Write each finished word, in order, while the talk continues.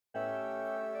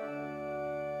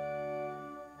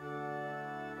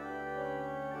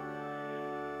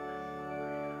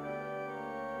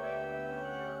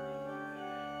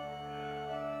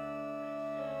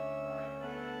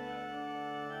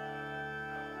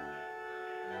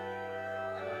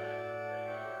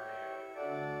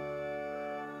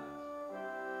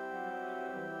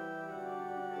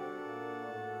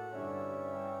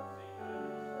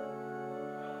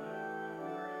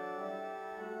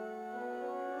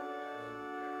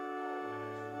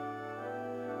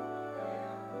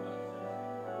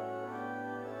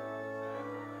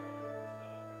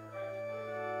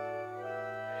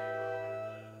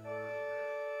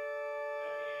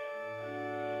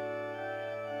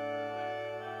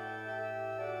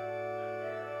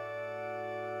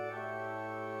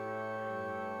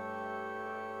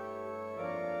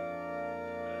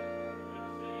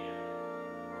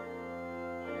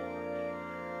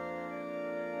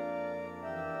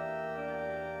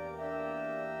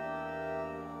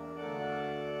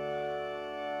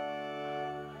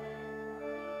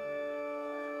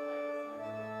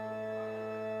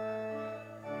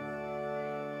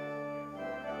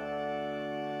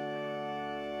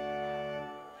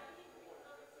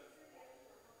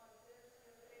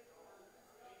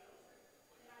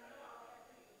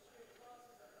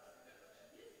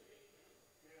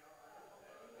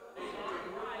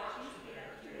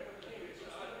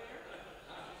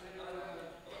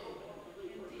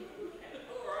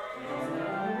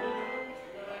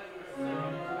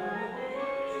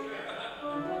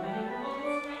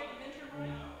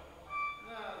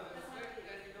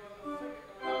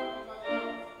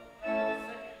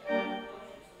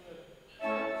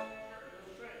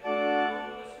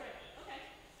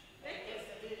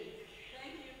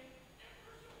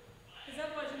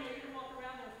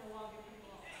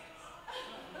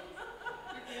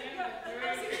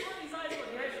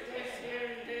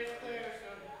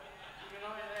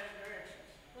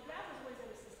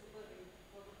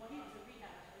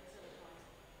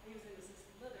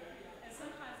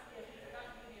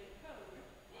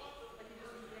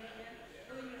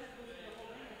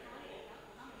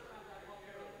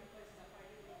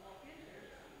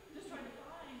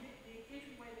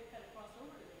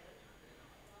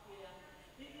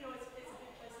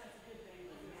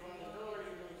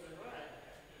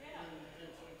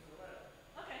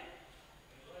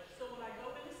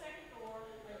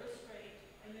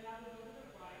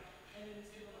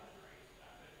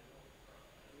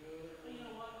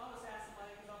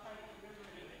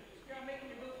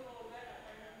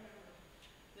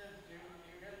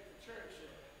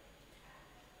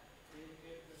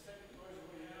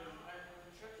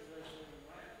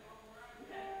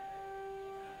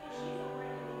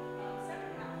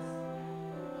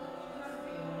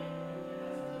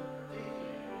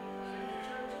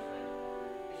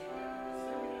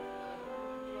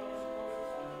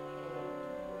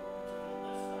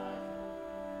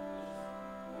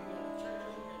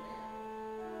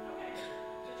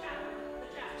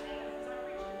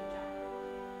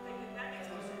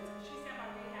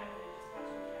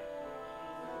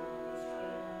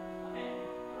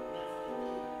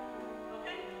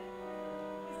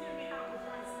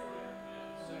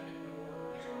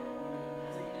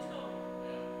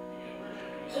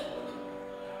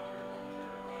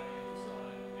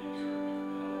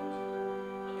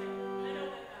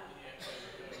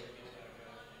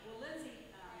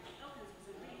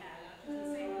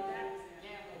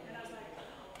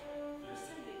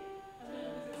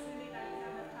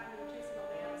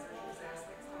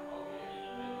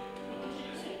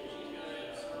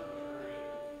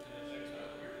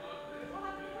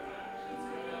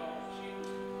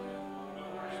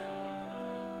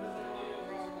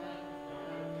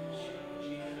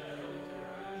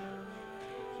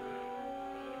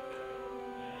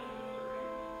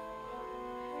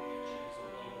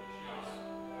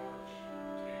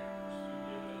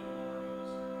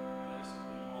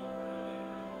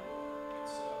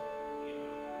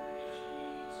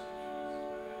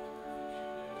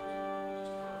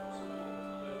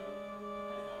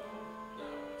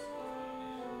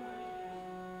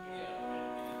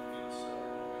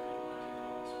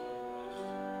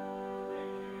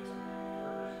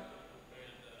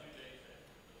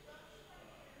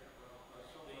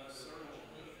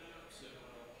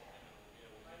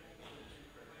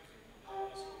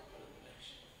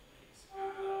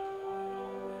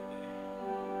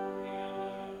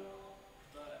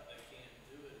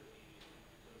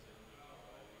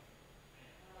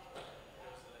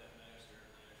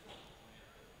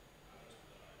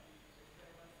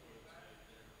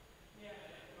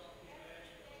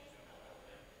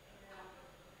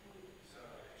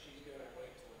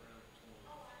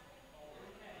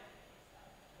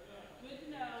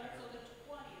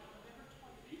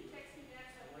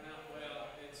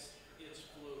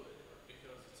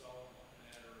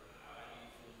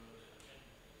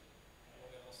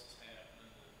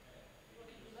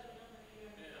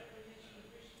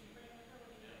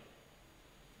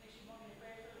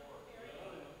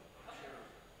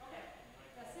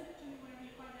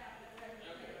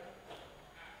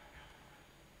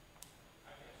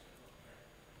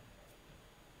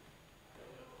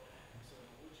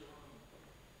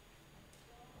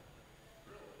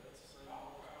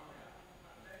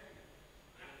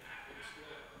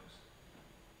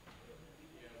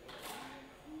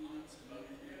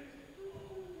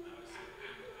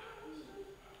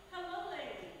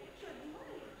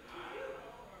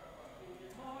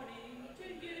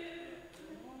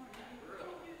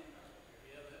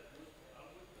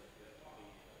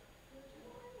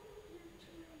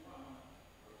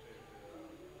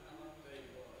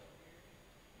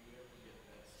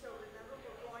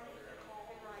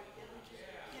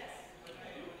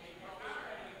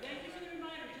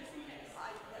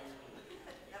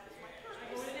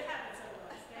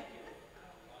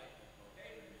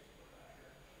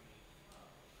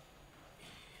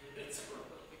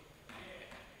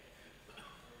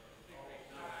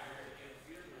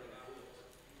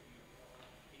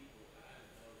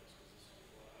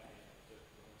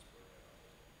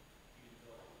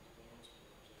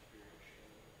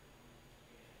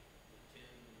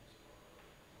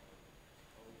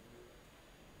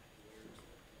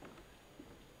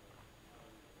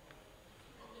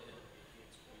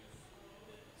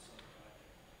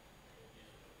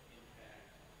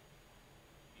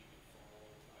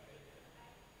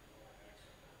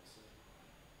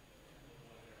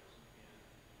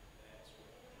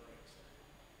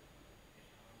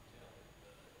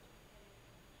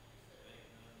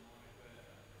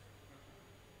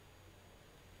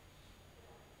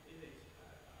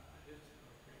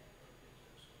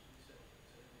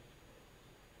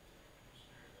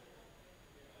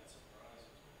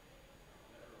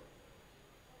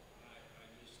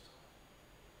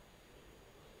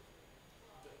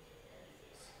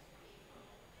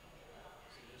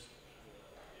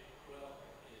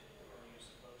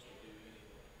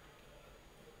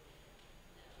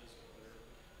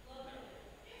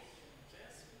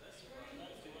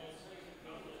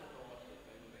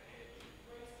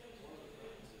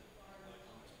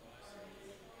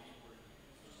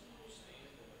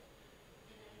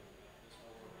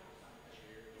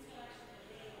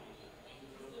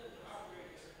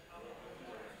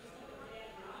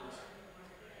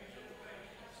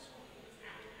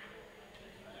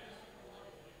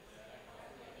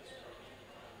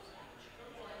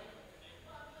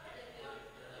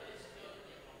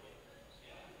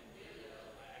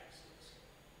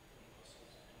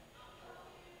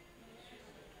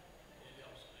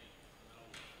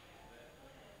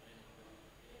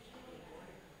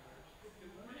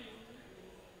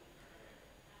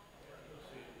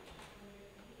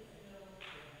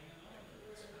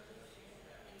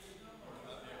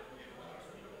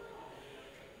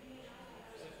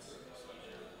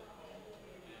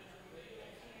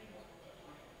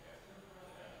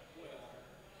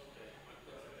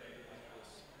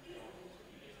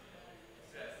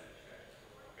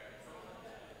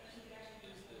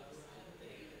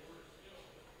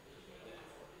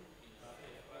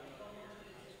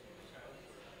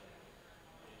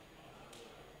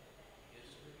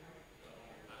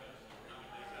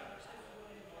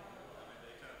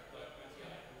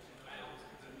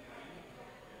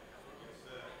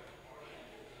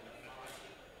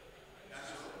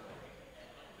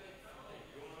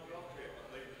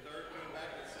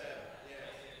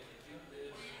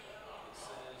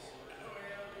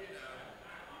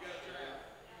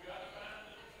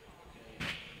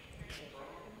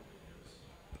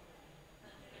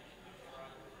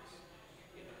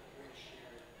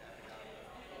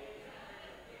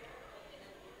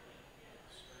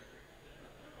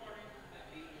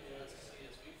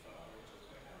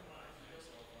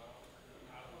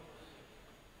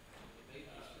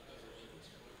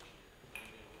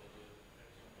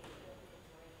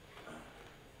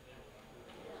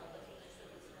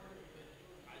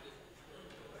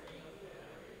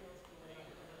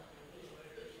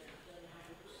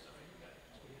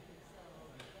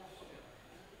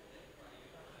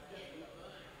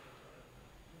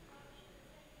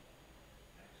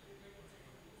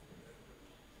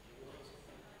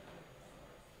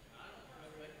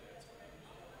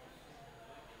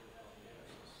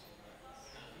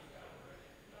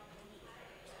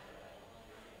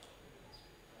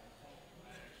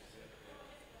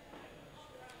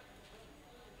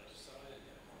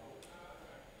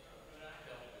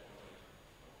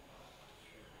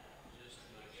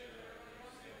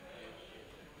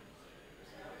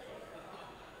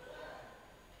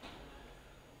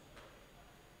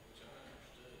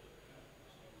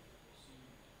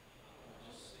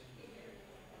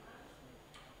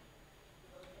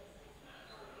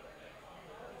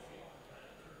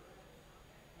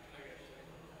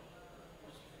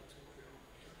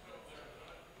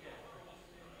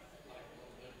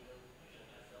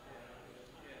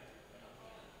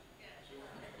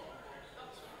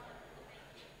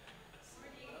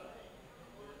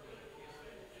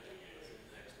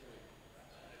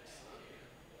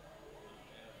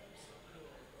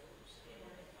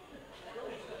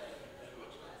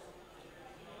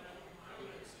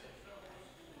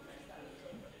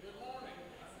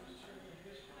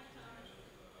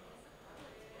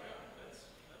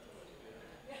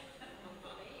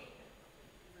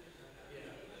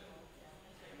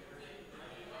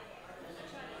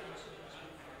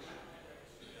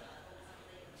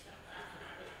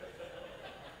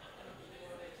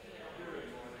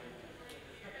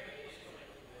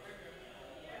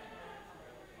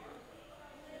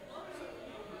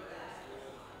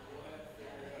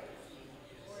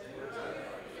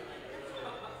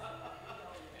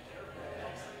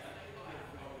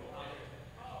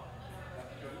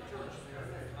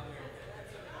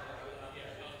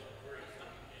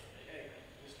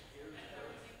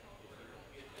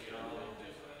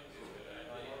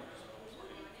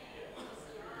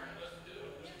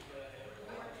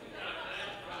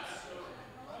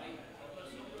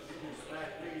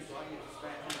Please, so I get to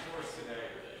smack you first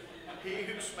today. He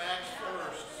who smacks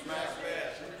first, smacks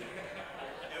best.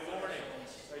 Good morning.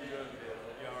 How you doing, Bill?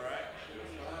 You all right?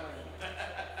 Fine.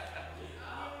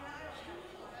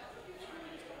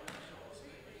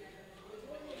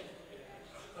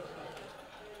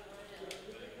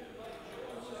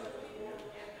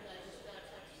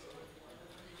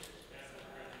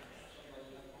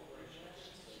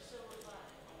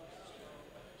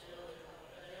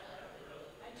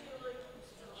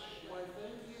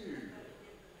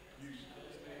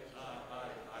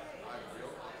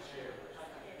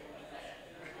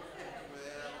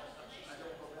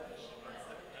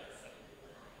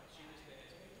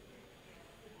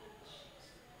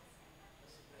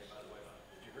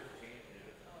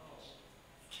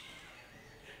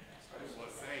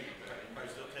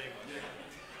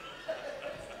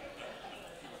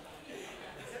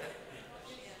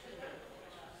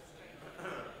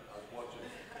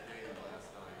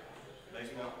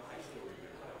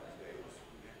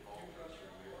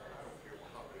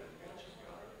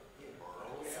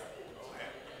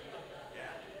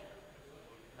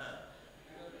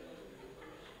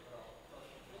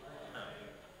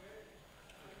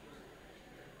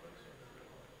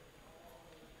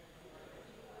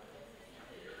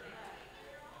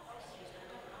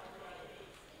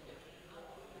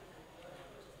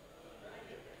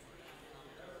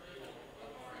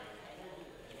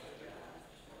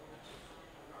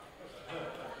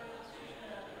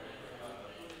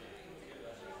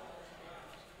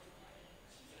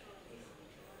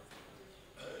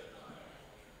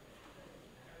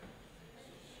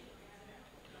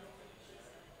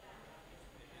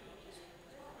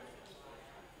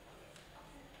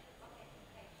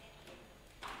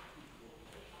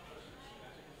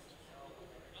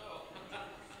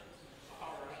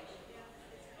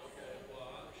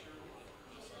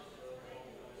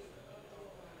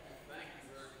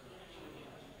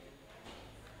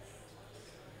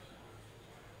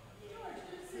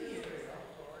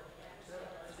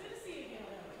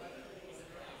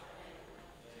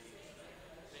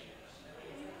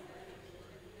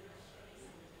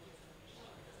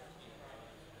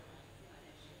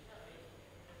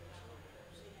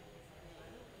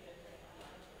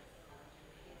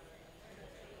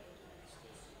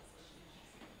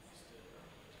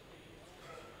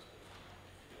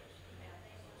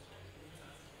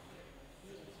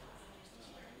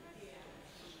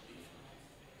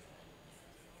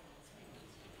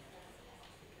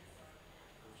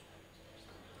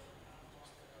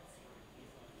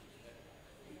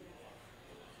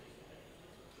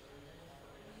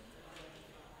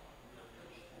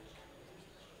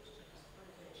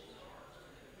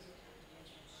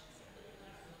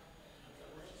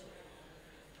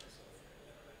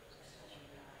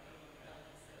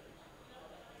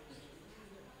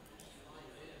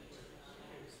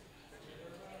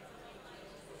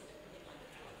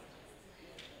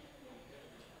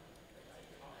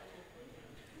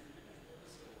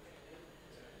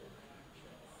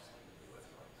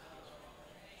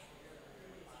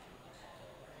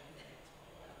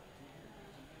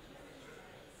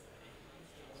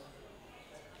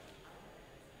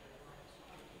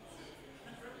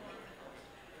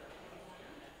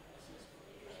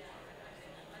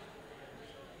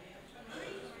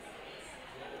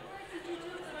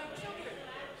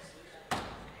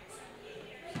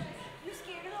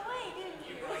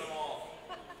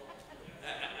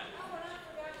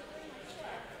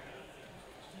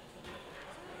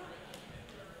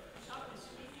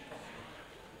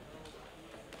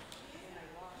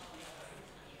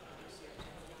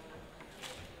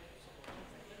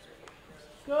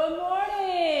 Good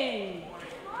morning.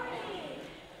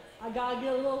 I got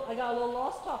a little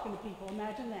lost talking to people.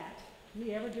 Imagine that.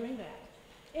 Me ever doing that.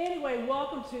 Anyway,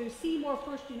 welcome to Seymour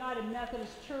First United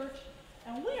Methodist Church.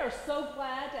 And we are so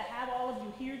glad to have all of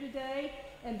you here today.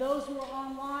 And those who are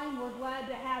online, we're glad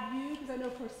to have you, because I know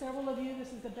for several of you,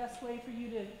 this is the best way for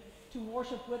you to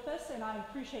worship with us, and I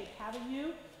appreciate having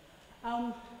you.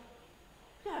 Got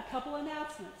a couple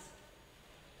announcements.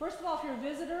 First of all, if you're a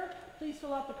visitor, please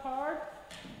fill out the card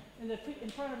in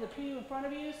front of the pew in front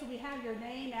of you, so we have your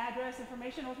name, address,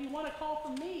 information, or if you want to call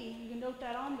from me, you can note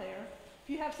that on there. If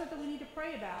you have something we need to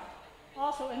pray about.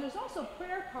 Also, and there's also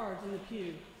prayer cards in the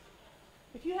pew.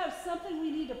 If you have something we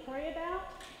need to pray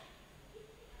about,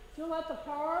 fill out the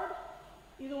card,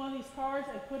 either one of these cards,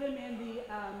 and put them in the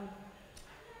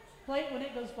plate when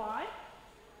it goes by.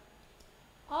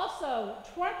 Also,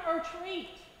 trunk or treat.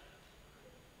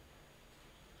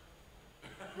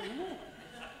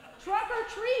 Trunk or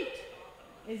treat.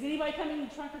 Is anybody coming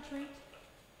to trunk or treat?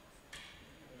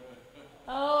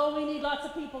 Oh, we need lots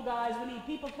of people, guys. We need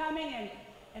people coming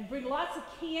and bring lots of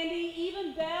candy.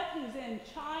 Even Beth, who's in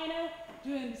China,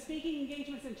 doing speaking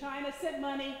engagements in China, sent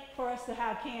money for us to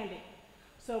have candy.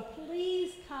 So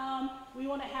please come. We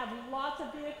want to have lots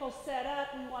of vehicles set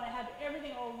up. We want to have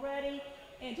everything all ready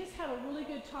and just have a really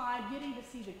good time getting to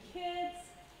see the kids,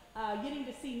 getting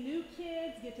to see new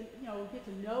kids, get to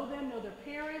know them, know their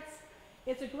parents.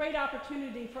 It's a great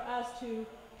opportunity for us to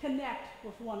connect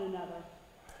with one another.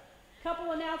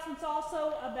 Couple announcements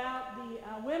also about the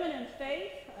Women in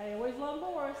Faith. I always love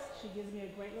Loris. She gives me a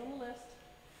great little list.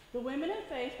 The Women in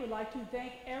Faith would like to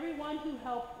thank everyone who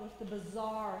helped with the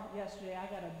bazaar yesterday. I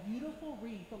got a beautiful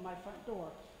wreath on my front door.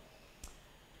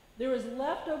 There was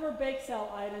leftover bake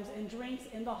sale items and drinks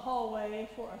in the hallway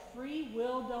for a free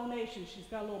will donation. She's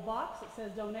got a little box that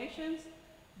says donations.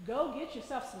 Go get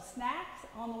yourself some snacks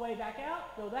on the way back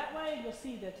out. Go that way and you'll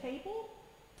see the table.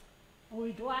 We'll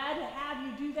be glad to have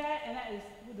you do that, and that is,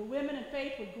 the Women in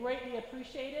Faith would greatly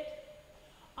appreciate it.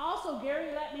 Also,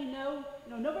 Gary let me know,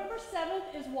 November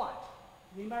 7th is what?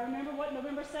 Anybody remember what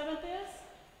November 7th is?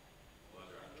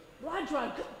 Blood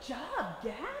drive. Good job,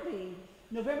 Gabby.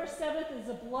 November 7th is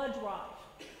a blood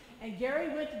drive. And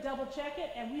Gary went to double check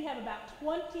it, and we have about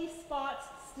 20 spots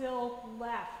still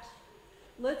left.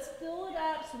 Let's fill it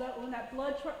up so that when that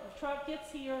blood truck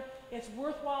gets here, it's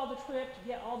worthwhile the trip to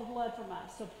get all the blood from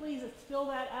us. So please, let's fill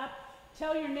that up.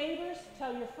 Tell your neighbors,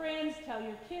 tell your friends, tell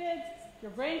your kids. If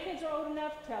your grandkids are old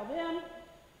enough, tell them.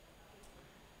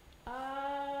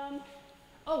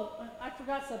 I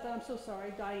forgot something. I'm so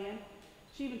sorry, Diane.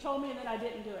 She even told me and then I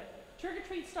didn't do it. Trick or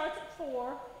treat starts at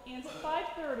 4, ends at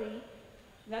 5:30.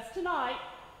 That's tonight,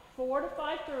 4 to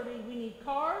 5:30. We need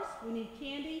cars, we need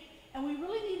candy, and we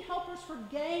really need helpers for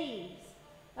games.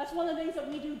 That's one of the things that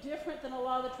we do different than a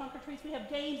lot of the trunk or treats. We have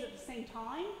games at the same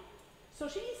time. So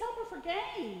she needs helper for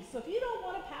games. So if you don't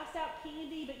want to pass out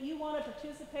candy, but you want to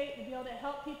participate and be able to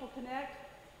help people connect,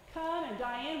 come and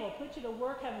Diane will put you to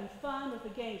work having fun with the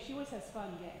games. She always has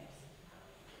fun games.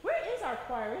 Where is our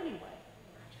choir anyway?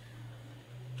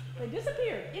 They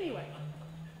disappeared. Anyway,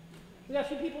 we got a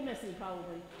few people missing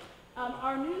probably.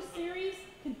 Our new series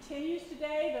continues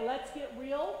today, the Let's Get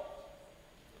Real.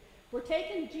 We're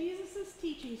taking Jesus'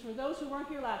 teachings, for those who weren't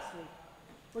here last week,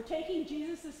 we're taking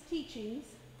Jesus' teachings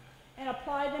and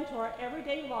apply them to our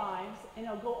everyday lives, and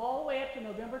it'll go all the way up to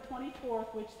November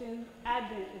 24th, which then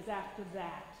Advent is after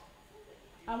that.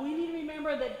 We need to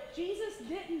remember that Jesus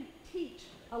didn't teach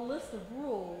a list of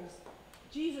rules.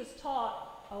 Jesus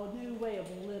taught a new way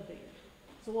of living.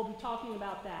 So we'll be talking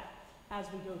about that as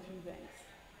we go through things.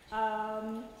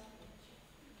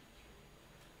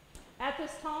 At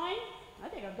this time, I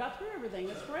think I've got through everything.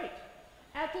 That's great.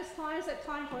 At this time, is that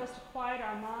time for us to quiet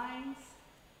our minds?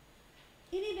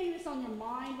 Anything that's on your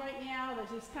mind right now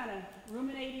that's just kind of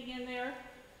ruminating in there,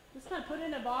 just kind of put it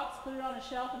in a box, put it on a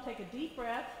shelf, and take a deep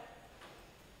breath.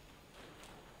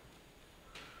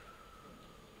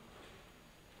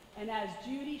 And as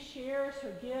Judy shares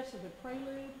her gifts of the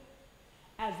prelude,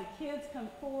 as the kids come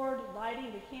forward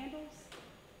lighting the candles,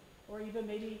 or even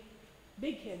maybe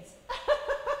big kids,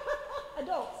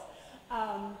 adults,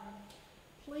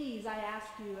 please, I ask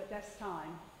you at this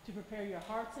time to prepare your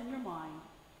hearts and your mind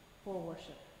for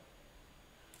worship.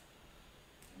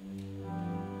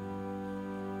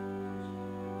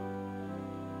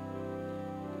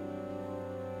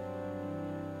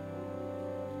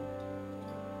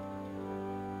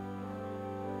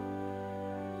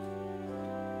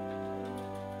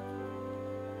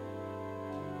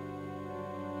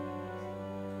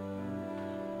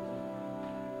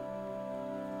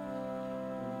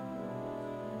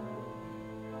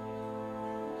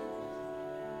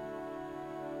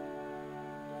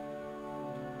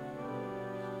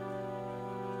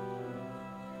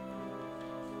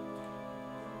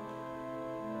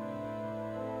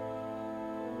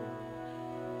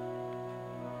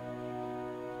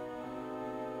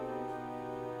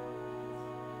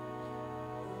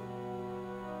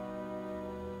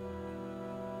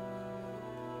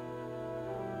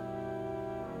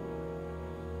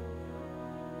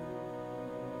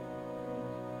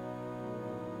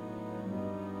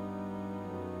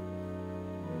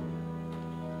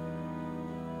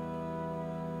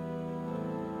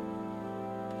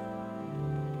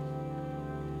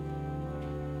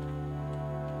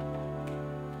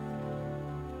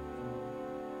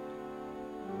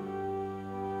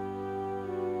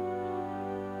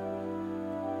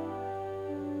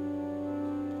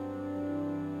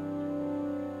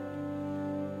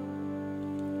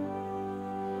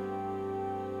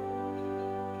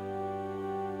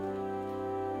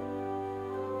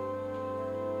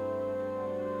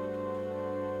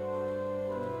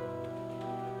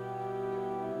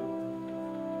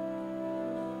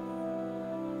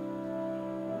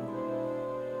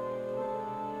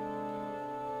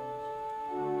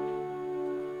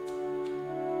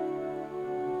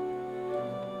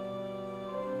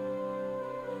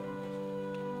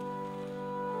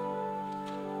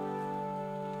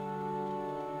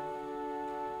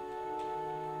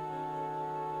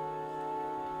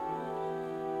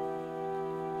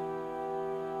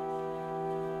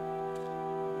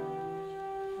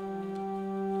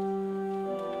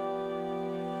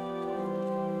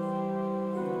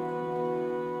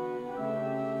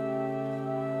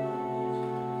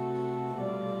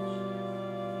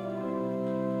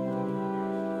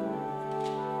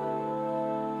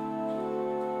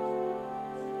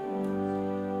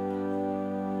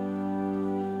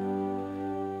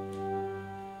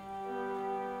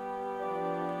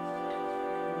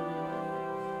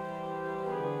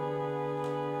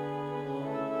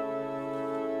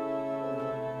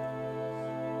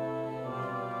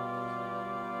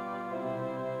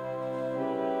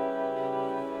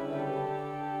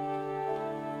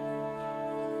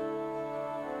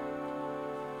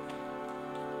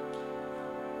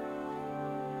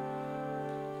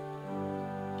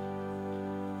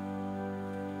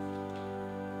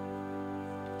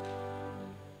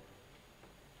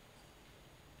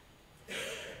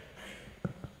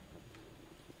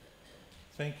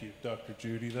 Thank you, Dr.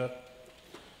 Judy. That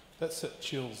set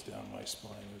chills down my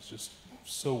spine. It was just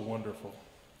so wonderful.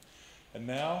 And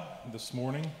now, this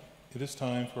morning, it is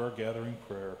time for our gathering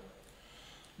prayer.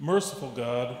 Merciful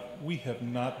God, we have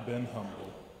not been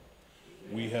humble.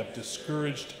 We have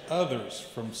discouraged others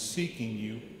from seeking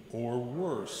you, or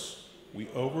worse, we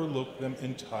overlook them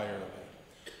entirely.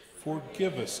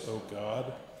 Forgive us, O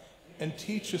God, and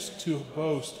teach us to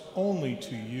boast only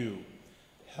to you.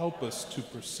 Help us to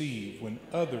perceive when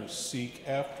others seek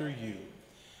after you.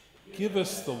 Give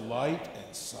us the light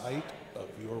and sight of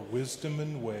your wisdom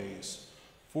and ways.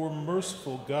 For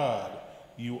merciful God,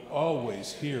 you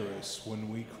always hear us when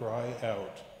we cry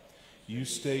out. You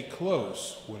stay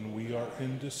close when we are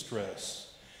in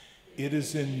distress. It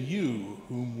is in you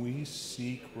whom we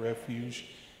seek refuge,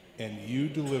 and you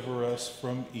deliver us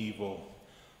from evil.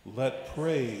 Let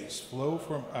praise flow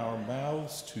from our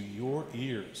mouths to your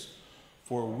ears,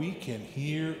 for we can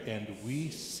hear and we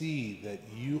see that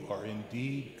you are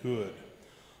indeed good.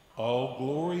 All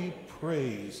glory,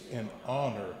 praise, and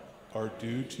honor are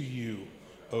due to you,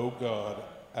 O God,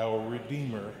 our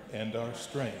Redeemer and our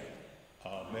strength.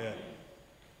 Amen.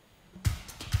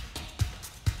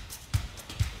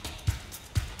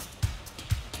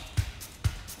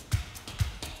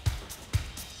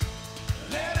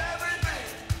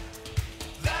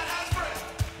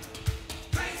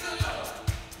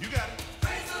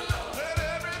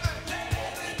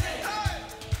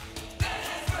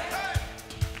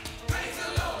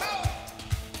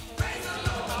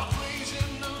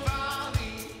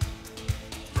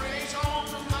 Praise on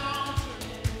the mountain,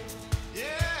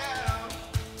 yeah.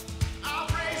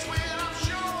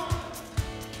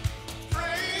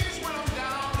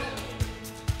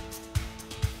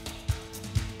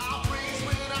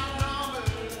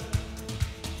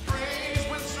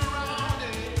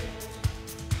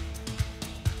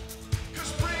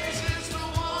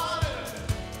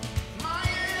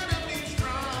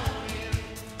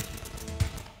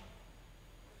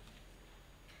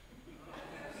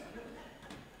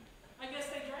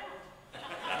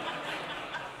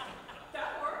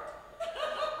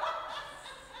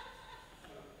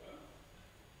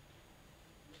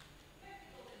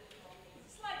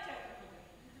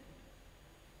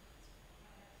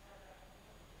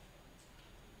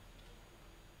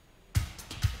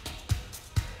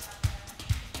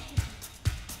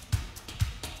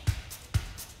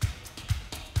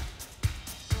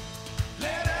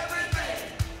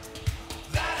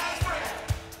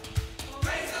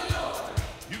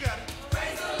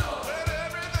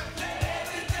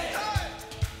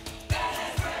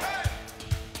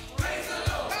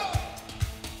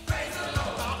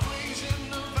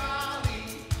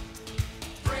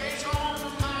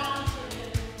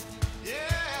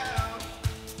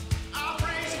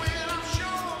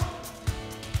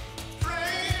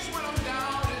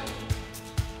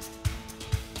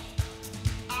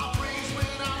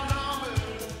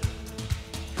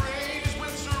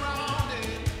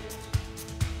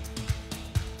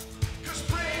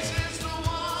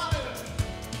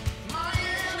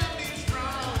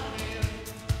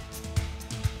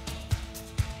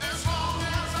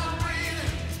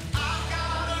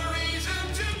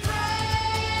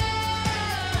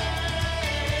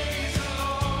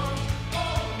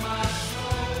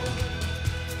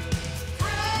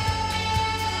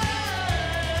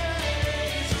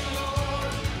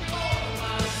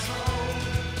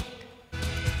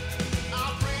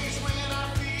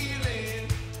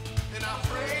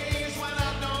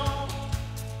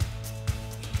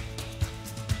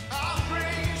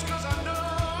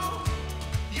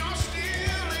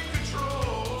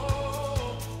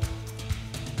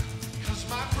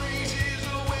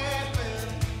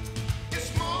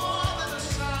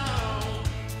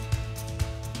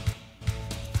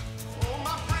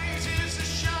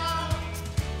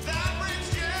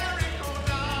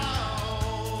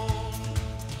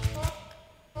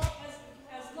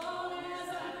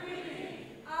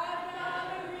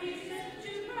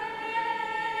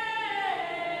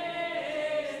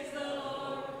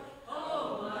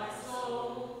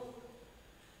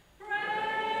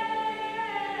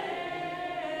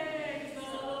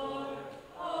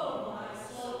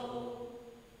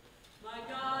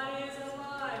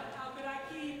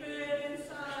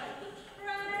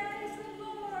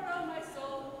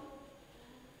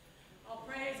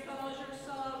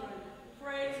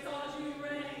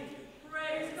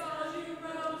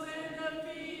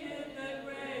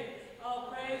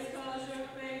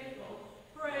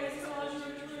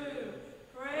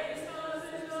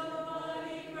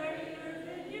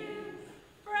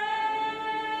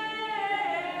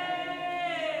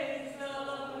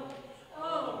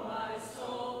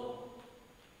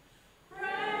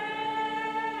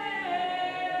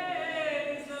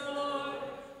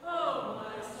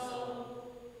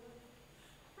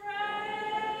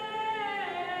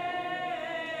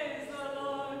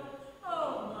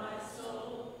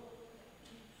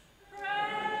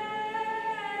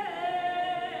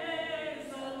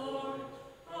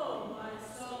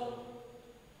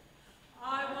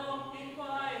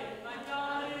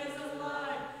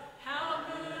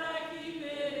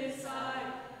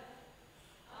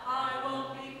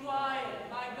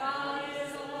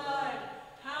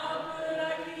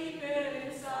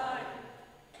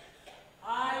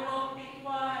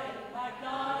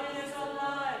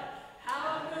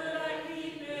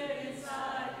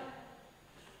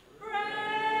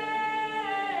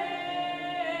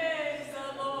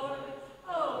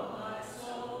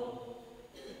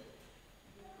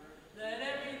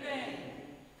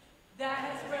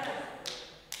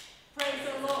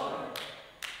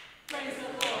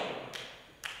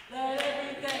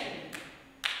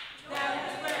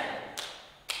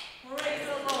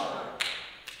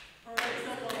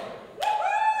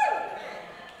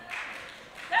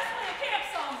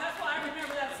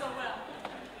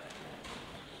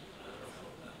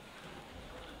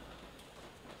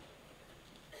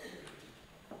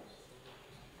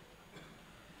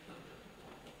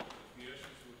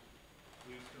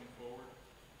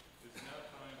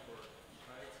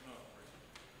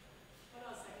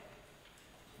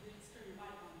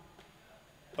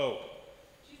 Oh,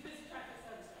 She's busy trying to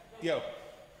set stuff. yeah,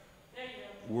 There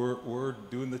you go. we're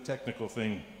doing the technical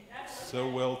thing so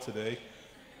well today.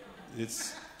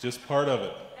 It's just part of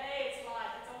it. Hey, it's live.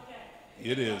 It's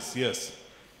okay. It is, yes.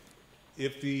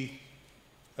 If the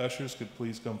ushers could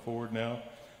please come forward now.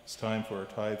 It's time for our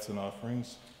tithes and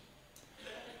offerings.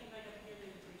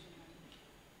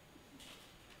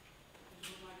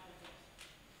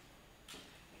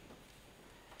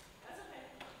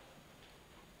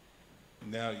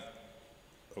 Now,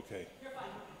 okay.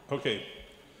 Okay.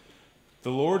 The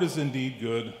Lord is indeed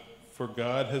good, for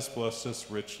God has blessed us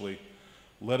richly.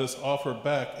 Let us offer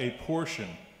back a portion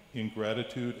in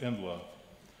gratitude and love.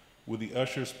 Will the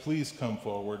ushers please come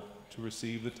forward to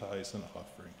receive the tithes and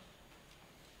offering?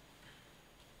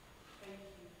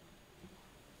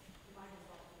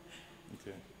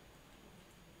 Okay.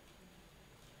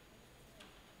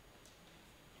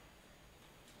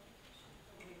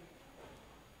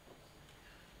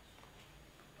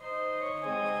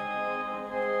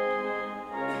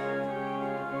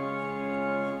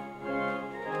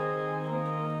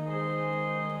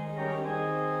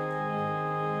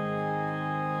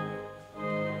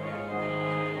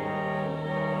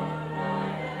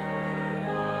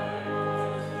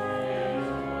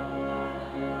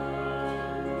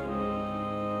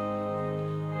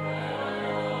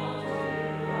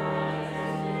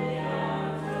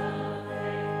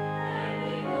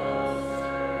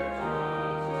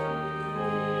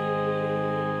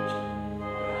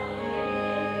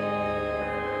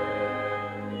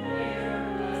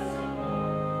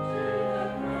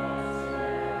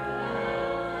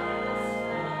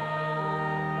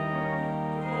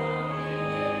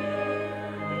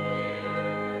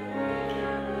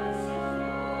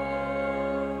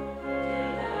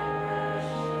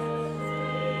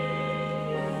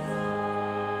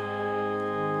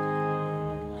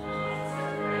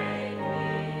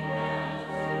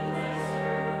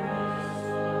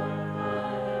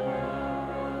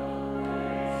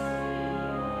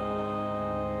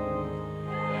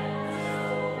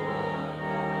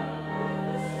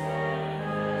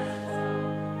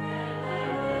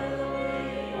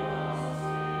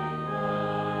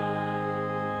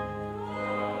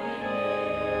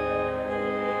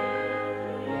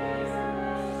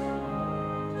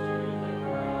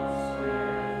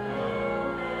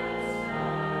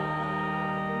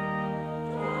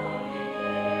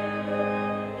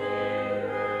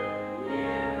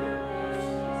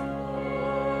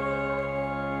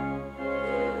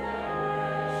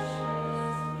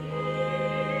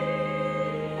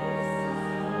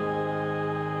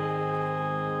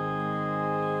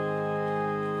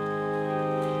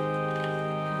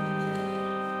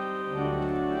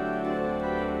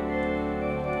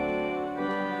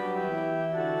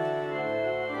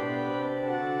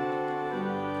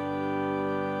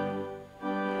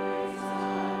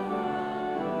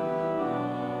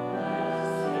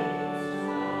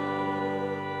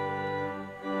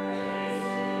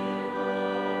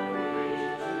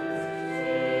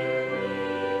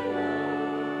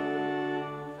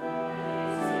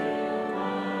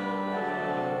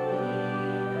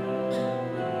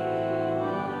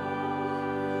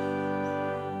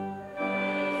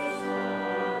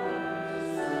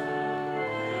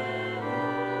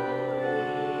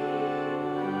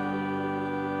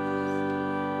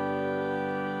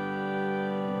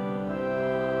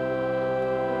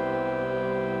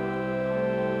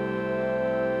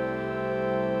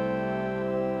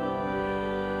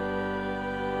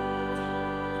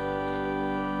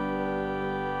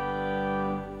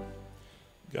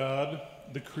 God,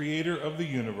 the creator of the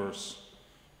universe,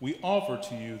 we offer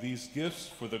to you these gifts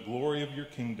for the glory of your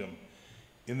kingdom.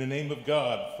 In the name of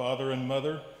God, Father and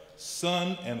Mother,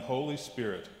 Son and Holy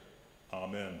Spirit.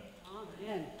 Amen.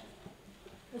 Amen.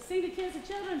 Let's sing the kids at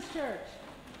Children's Church.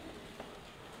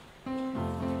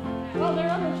 Oh, there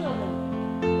are other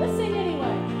children. Let's sing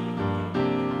anyway.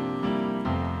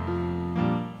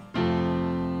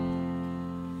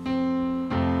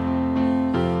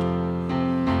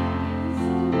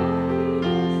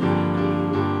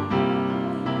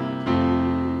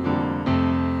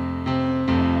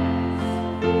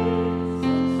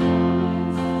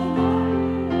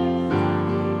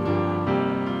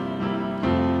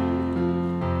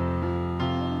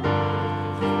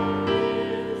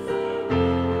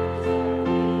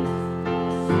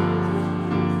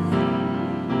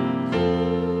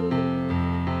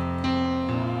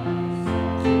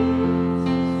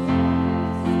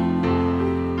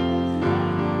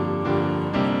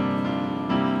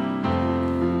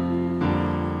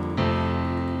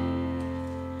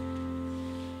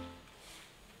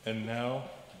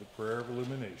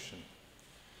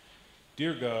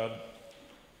 Dear God,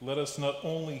 let us not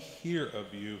only hear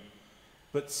of you,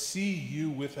 but see you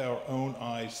with our own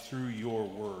eyes through your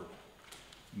word.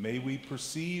 May we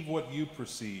perceive what you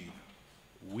perceive.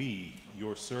 We,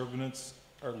 your servants,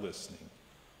 are listening.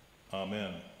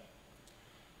 Amen.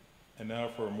 And now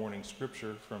for our morning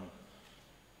scripture from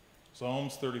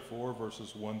Psalms 34,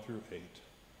 verses 1 through 8.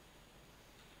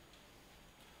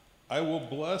 I will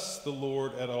bless the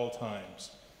Lord at all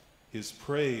times. His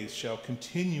praise shall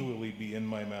continually be in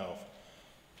my mouth.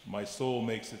 My soul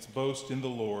makes its boast in the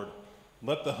Lord.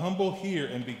 Let the humble hear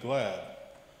and be glad.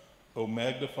 O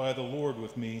magnify the Lord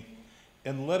with me,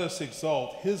 and let us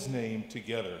exalt his name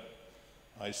together.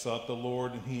 I sought the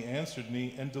Lord, and he answered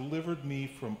me and delivered me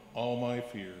from all my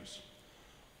fears.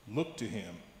 Look to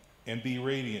him and be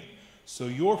radiant, so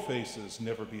your faces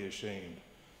never be ashamed.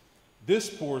 This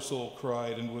poor soul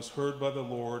cried and was heard by the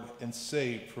Lord and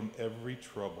saved from every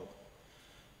trouble.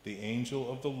 The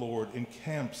angel of the Lord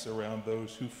encamps around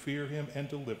those who fear him and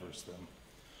delivers them.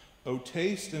 O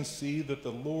taste and see that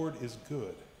the Lord is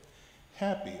good.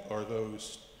 Happy are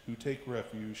those who take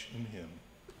refuge in him.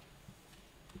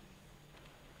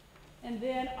 And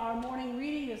then our morning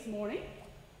reading this morning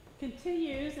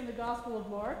continues in the Gospel of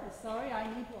Mark. Sorry, I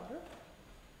need water.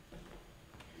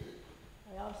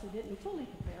 I obviously didn't fully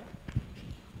prepare.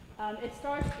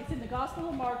 It's in the Gospel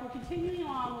of Mark. We're continuing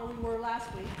on where we were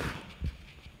last week.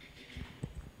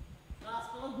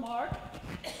 Gospel of Mark,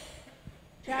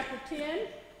 chapter 10. I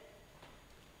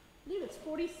believe it's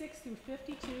 46 through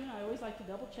 52, and I always like to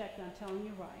double check that I'm telling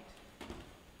you right.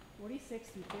 46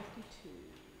 through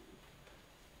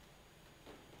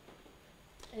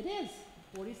 52. It is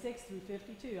 46 through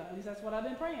 52. At least that's what I've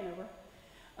been praying over.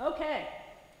 Okay.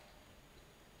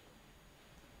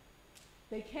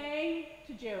 They came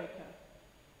to Jericho.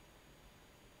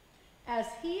 As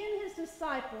he and his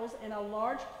disciples and a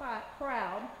large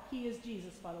crowd, he is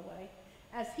Jesus, by the way,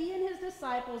 as he and his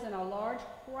disciples and a large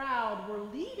crowd were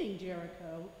leaving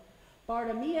Jericho,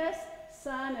 Bartimaeus,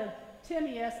 son of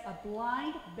Timaeus, a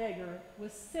blind beggar,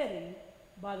 was sitting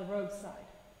by the roadside.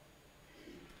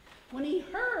 When he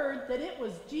heard that it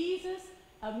was Jesus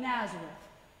of Nazareth,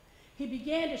 he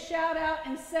began to shout out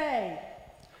and say,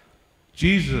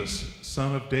 Jesus,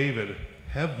 son of David,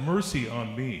 have mercy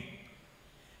on me.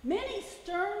 Many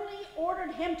sternly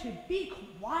ordered him to be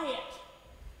quiet,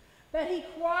 but he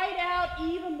cried out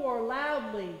even more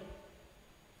loudly,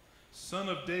 Son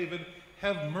of David,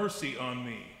 have mercy on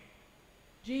me.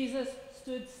 Jesus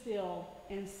stood still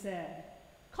and said,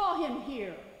 Call him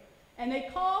here. And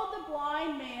they called the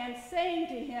blind man, saying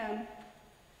to him,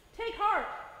 Take heart,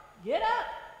 get up.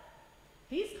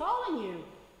 He's calling you.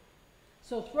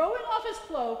 So throwing off his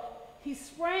cloak, he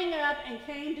sprang up and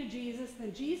came to Jesus.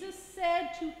 Then Jesus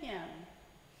said to him,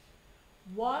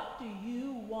 What do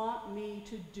you want me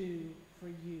to do for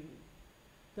you?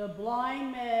 The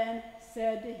blind man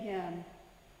said to him,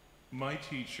 My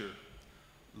teacher,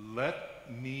 let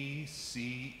me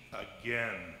see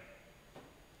again.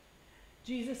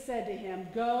 Jesus said to him,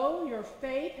 Go, your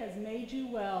faith has made you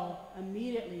well.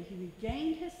 Immediately he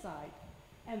regained his sight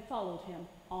and followed him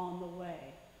on the way.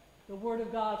 The word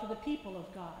of God for the people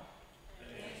of God.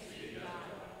 Thanks be to God.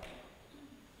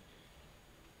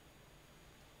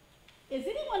 Is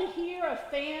anyone here a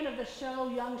fan of the show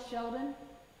Young Sheldon?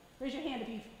 Raise your hand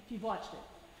if you've watched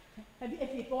it.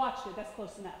 If you've watched it, that's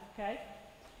close enough, okay?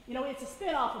 You know, it's a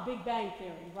spin-off of Big Bang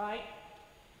Theory, right?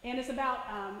 And it's about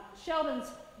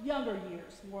Sheldon's younger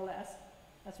years, more or less.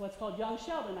 That's why it's called Young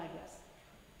Sheldon, I guess.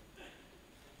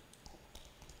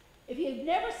 If you've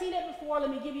never seen it before, let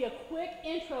me give you a quick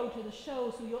intro to the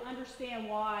show so you'll understand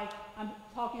why I'm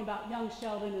talking about Young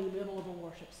Sheldon in the middle of a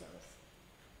worship service.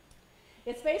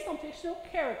 It's based on fictional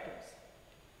characters.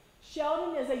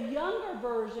 Sheldon is a younger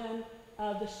version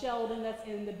of the Sheldon that's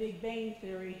in the Big Bang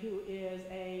Theory, who is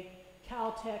a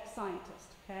Caltech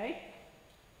scientist, okay?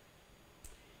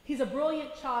 He's a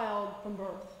brilliant child from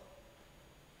birth.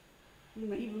 You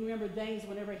know, he remembered things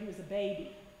whenever he was a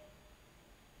baby.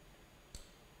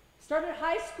 Started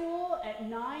high school at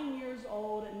 9 years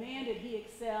old, and man, did he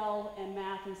excel in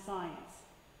math and science.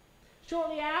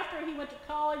 Shortly after, he went to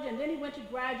college, and then he went to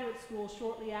graduate school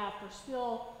shortly after,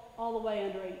 still all the way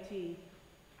under 18.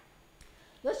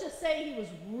 Let's just say he was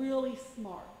really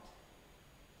smart.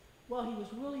 Well, he was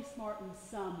really smart in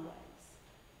some ways.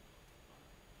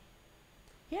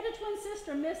 He had a twin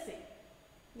sister, Missy.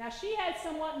 Now, she had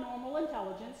somewhat normal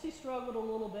intelligence. She struggled a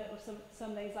little bit with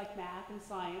some things like math and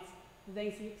science, the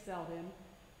things he excelled in.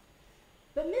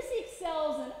 But Missy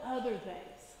excels in other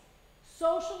things.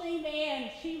 Socially,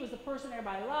 man, she was the person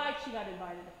everybody liked. She got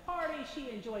invited to parties. She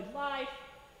enjoyed life.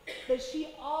 But she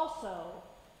also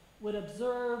would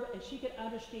observe, and she could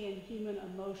understand human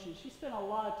emotions. She spent a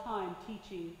lot of time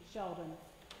teaching Sheldon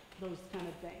those kind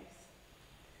of things.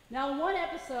 Now, in one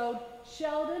episode,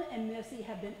 Sheldon and Missy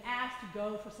have been asked to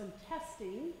go for some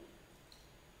testing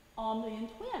on the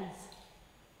twins.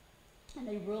 And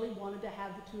they really wanted to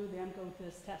have the two of them go through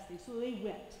this testing, so they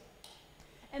went.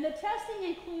 And the testing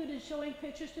included showing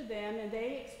pictures to them, and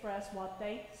they expressed what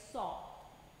they saw.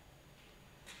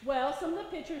 Well, some of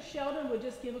the pictures, Sheldon would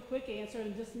just give a quick answer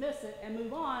and dismiss it and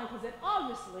move on, because it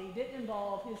obviously didn't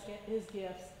involve his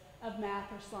gifts of math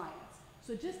or science.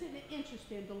 So it just didn't interest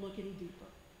him to look any deeper.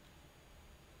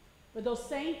 But those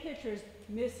same pictures,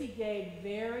 Missy gave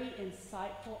very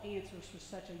insightful answers for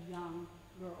such a young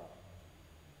girl.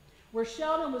 Where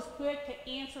Sheldon was quick to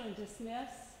answer and dismiss,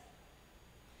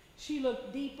 she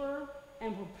looked deeper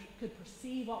and could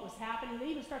perceive what was happening. They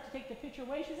even started to take the picture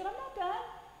away. She said, "I'm not done."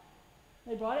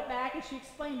 They brought it back, and she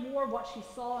explained more of what she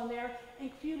saw in there,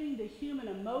 including the human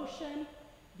emotion,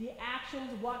 the actions,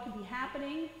 what could be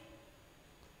happening.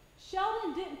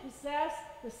 Sheldon didn't possess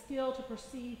the skill to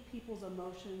perceive people's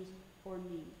emotions or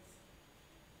needs.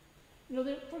 You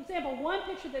know, for example, one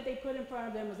picture that they put in front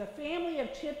of them was a family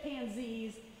of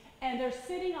chimpanzees, and they're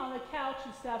sitting on the couch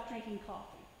and stuff drinking coffee.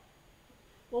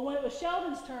 Well, when it was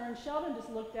Sheldon's turn, Sheldon just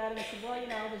looked at it and said, "Well, you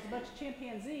know, there's a bunch of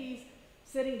chimpanzees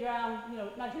sitting around, you know,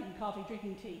 not drinking coffee,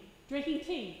 drinking tea. Drinking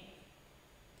tea.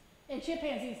 And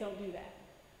chimpanzees don't do that."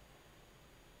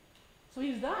 So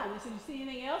he was done. He said, "You see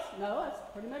anything else?" "No, that's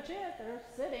pretty much it. They're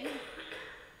sitting.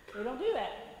 They don't do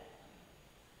that."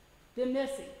 Then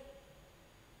Missy.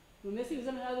 When Missy was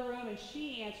in another room and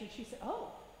she answered, she said,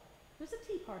 "Oh, there's a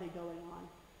tea party going on.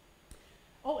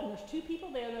 Oh, and there's two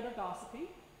people there that are gossiping.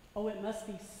 Oh, it must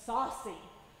be saucy."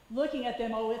 Looking at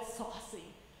them, "Oh, it's saucy."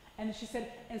 And she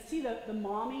said, "And see the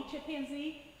mommy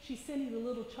chimpanzee? She's sending the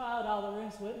little child out of the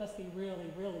room, so it must be really,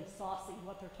 really saucy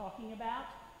what they're talking about."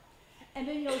 And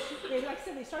then, you know, like I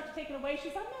said, they start to take it away. She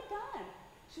says, "I'm not done."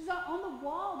 She's on the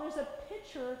wall, there's a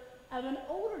picture of an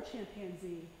older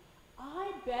chimpanzee.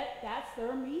 I bet that's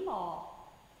their Meemaw.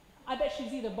 I bet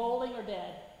she's either bowling or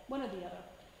dead, one or the other.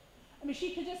 I mean,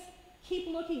 she could just keep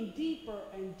looking deeper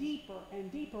and deeper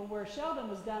and deeper, where Sheldon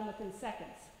was done within seconds.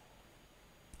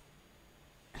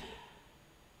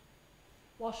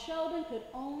 While Sheldon could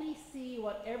only see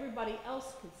what everybody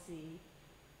else could see,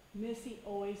 Missy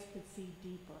always could see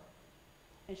deeper.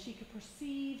 And she could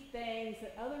perceive things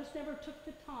that others never took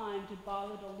the time to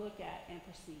bother to look at and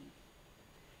perceive.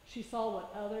 She saw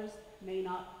what others may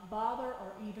not bother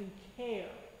or even care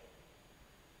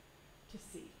to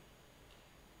see.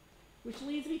 Which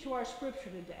leads me to our scripture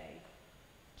today.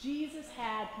 Jesus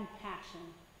had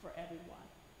compassion for everyone.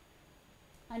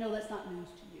 I know that's not news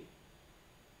to you,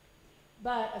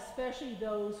 but especially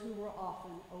those who were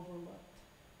often overlooked.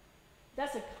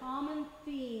 That's a common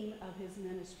theme of his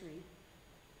ministry.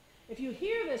 If you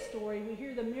hear this story, we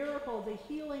hear the miracle of the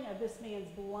healing of this man's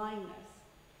blindness.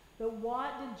 But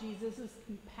what did Jesus'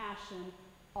 compassion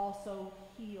also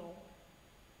heal?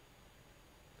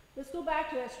 Let's go back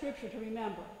to that scripture to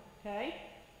remember, okay?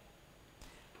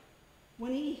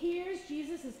 When he hears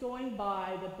Jesus is going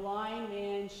by, the blind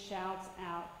man shouts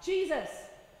out, "Jesus,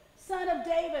 Son of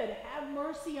David, have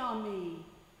mercy on me."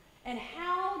 And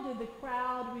how did the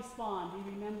crowd respond? Do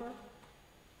you remember?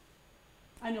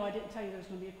 I know I didn't tell you there was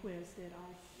going to be a quiz, did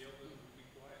I? Yelled at them to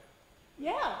be quiet.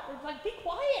 Yeah, they're like, "Be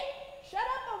quiet. Shut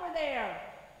up over there."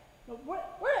 But we're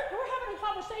having a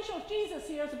conversation with Jesus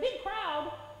here. It's a big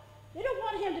crowd. They don't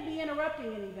want him to be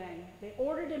interrupting anything. They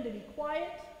ordered him to be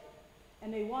quiet,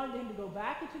 and they wanted him to go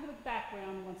back into the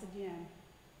background once again.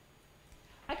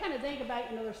 I kind of think about,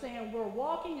 they're saying, we're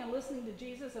walking and listening to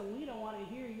Jesus, and we don't want to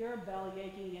hear your bell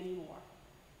aching anymore.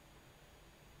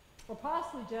 Or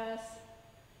possibly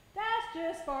that's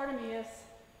just Bartimaeus.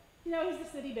 He's the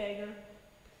city beggar.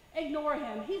 Ignore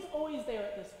him. He's always there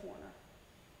at this corner.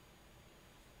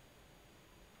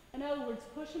 In other words,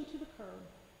 push him to the curb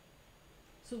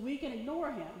so we can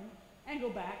ignore him and go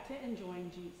back to enjoying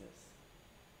Jesus.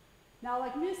 Now,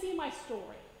 like Missy in my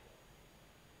story,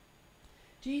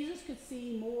 Jesus could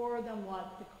see more than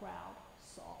what the crowd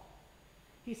saw.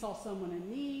 He saw someone in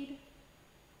need.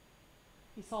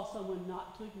 He saw someone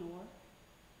not to ignore.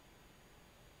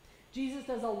 Jesus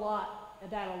does a lot in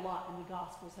the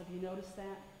Gospels. Have you noticed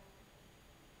that?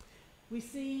 We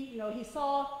see, he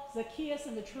saw Zacchaeus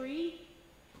in the tree.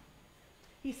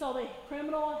 He saw the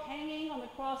criminal hanging on the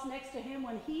cross next to him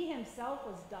when he himself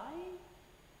was dying.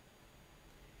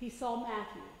 He saw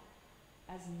Matthew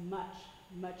as much,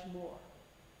 much more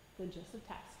than just a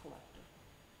tax collector.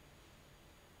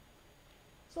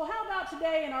 So how about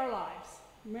today in our lives?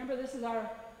 Remember, this is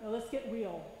let's get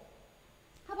real.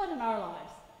 How about in our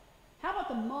lives? How about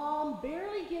the mom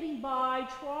barely getting by,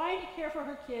 trying to care for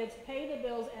her kids, pay the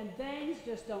bills, and things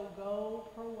just don't go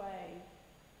her way?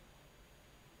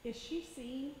 Is she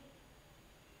seen?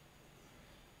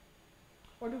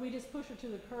 Or do we just push her to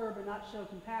the curb and not show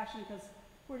compassion because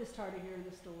we're just tired of hearing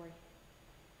the story?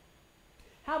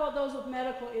 How about those with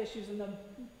medical issues and the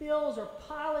bills are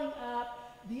piling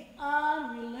up, the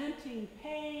unrelenting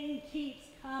pain keeps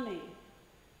coming.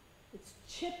 It's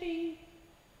chipping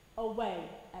away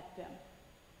at them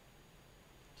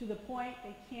to the point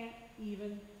they can't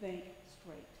even think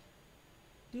straight.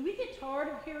 Do we get tired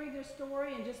of hearing their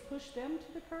story and just push them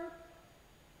to the curb?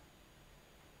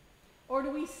 Or do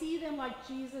we see them like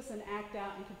Jesus and act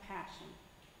out in compassion?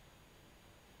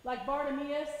 Like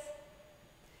Bartimaeus,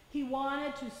 he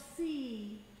wanted to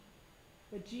see,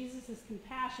 but Jesus'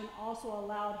 compassion also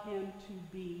allowed him to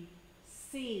be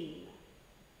seen.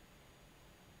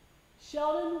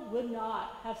 Sheldon would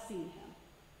not have seen him,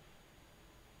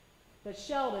 but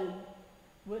Sheldon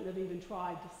wouldn't have even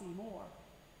tried to see more.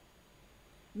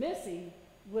 Missy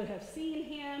would have seen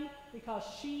him because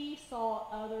she saw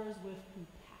others with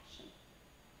compassion.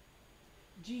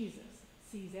 Jesus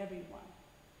sees everyone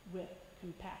with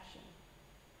compassion.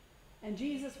 And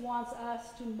Jesus wants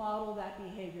us to model that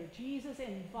behavior. Jesus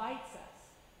invites us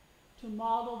to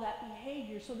model that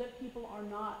behavior so that people are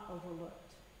not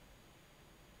overlooked.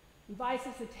 Invites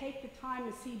us to take the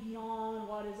time to see beyond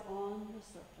what is on the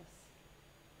surface.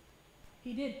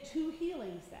 He did 2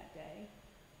 healings that day.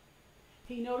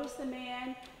 He noticed the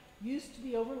man used to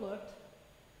be overlooked,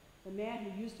 but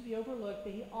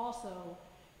he also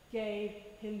gave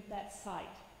him that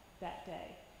sight that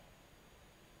day.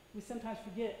 We sometimes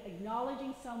forget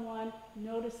acknowledging someone,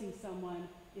 noticing someone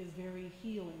is very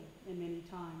healing in many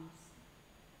times.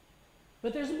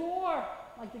 But there's more,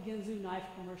 like the Ginzu knife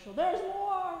commercial. There's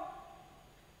more.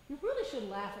 You really should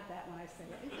laugh at that when I say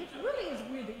it. It really is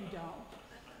weird that you don't.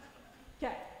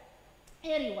 Okay.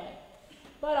 Anyway,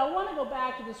 but I want to go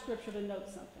back to the scripture to note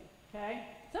something, okay?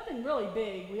 Something really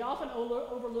big. We often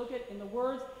overlook it in the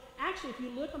words. Actually, if you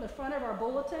look on the front of our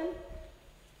bulletin,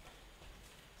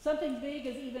 something big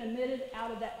is even omitted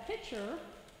out of that picture,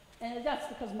 and that's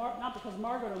because not because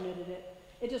Margaret omitted it.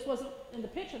 It just wasn't in the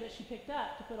picture that she picked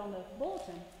up to put on the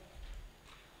bulletin.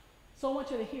 So I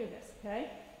want you to hear this, okay?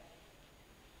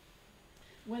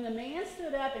 When the man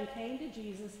stood up and came to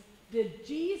Jesus, did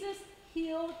Jesus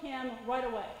heal him right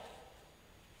away?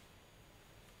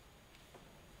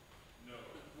 No.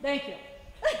 Thank you.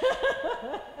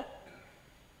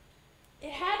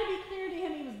 It had to be clear to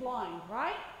him he was blind,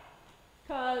 right?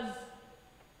 Because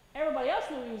everybody else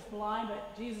knew he was blind,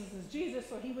 but Jesus is Jesus,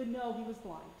 so he would know he was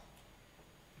blind.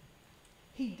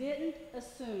 He didn't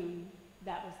assume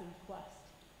that was the request.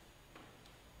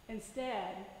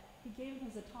 Instead, he gave him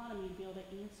his autonomy to be able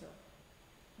to answer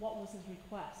what was his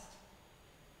request.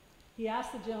 He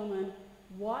asked the gentleman,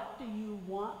 "What do you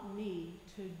want me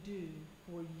to do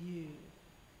for you?"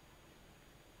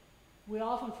 We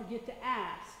often forget to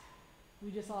ask. We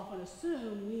just often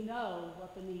assume we know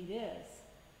what the need is.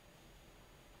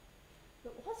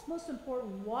 But what's most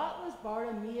important, what was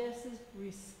Bartimaeus'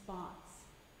 response?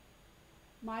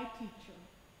 "My teacher,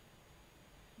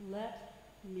 let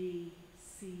me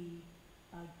see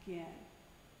again.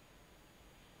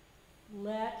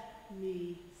 Let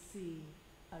me see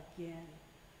again."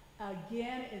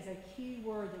 Again is a key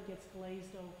word that gets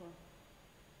glazed over.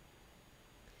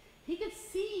 He could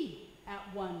see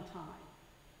at one time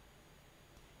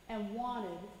and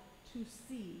wanted to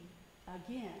see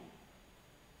again.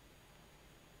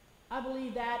 I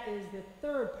believe that is the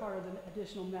third part of the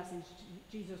additional message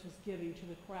Jesus was giving to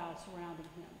the crowd surrounding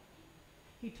him.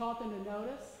 He taught them to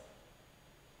notice.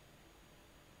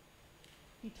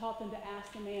 He taught them to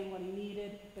ask the man what he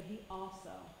needed, but he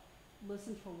also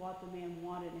listened for what the man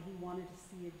wanted, and he wanted to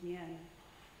see again.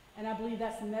 And I believe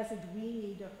that's the message we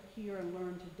need to hear and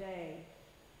learn today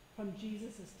from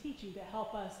Jesus' teaching to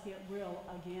help us get real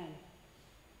again.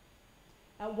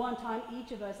 At one time,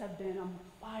 each of us have been on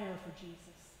fire for Jesus.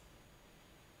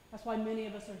 That's why many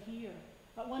of us are here.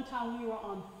 At one time, we were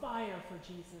on fire for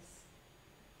Jesus.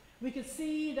 We could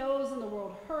see those in the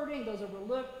world hurting, those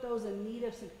overlooked, those in need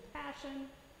of some compassion.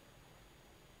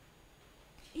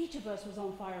 Each of us was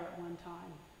on fire at one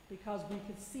time because we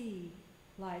could see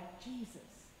like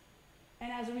Jesus.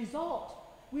 And as a result,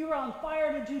 we were on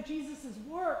fire to do Jesus'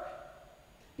 work,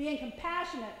 being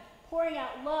compassionate, pouring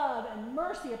out love and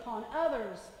mercy upon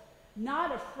others,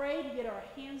 not afraid to get our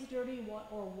hands dirty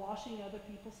or washing other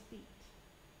people's feet.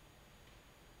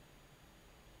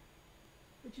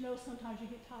 But you know, sometimes you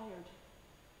get tired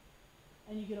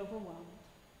and you get overwhelmed.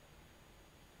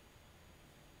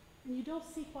 And you don't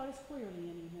see quite as clearly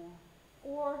anymore.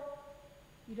 or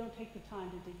you don't take the time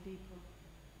to dig deeper.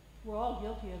 We're all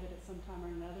guilty of it at some time or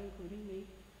another, including me.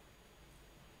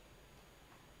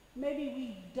 Maybe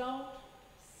we don't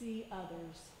see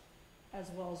others as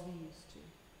well as we used to.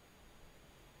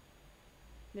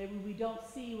 Maybe we don't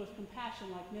see with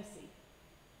compassion like Missy,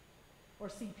 or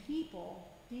see people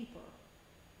deeper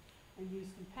and use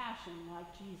compassion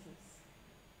like Jesus.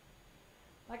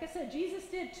 Like I said, Jesus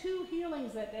did 2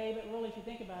 healings that day, but really, if you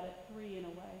think about it, 3 in a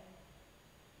way.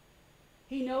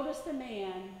 He noticed a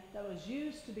man that was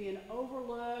used to being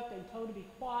overlooked and told to be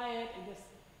quiet, and just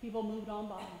people moved on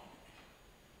by.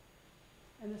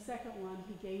 And the second one,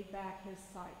 he gave back his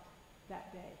sight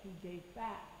that day. He gave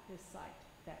back his sight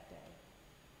that day.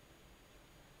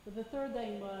 But the third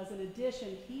thing was, in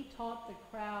addition, he taught the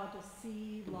crowd to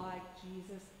see like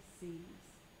Jesus sees.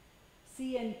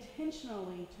 See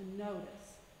intentionally to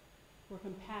notice where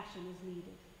compassion is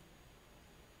needed.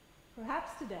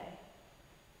 Perhaps today,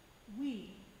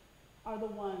 we are the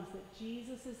ones that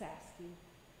Jesus is asking,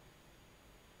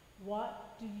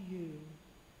 what do you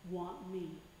want me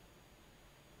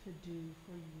to do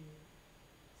for you?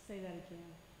 Say that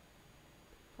again.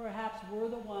 Perhaps we're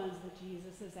the ones that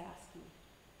Jesus is asking,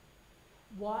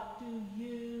 what do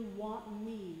you want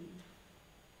me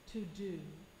to do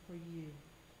for you?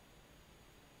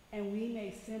 And we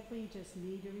may simply just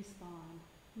need to respond,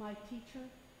 my teacher,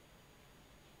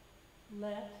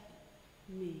 let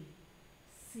me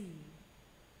see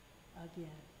again.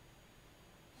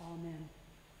 Amen.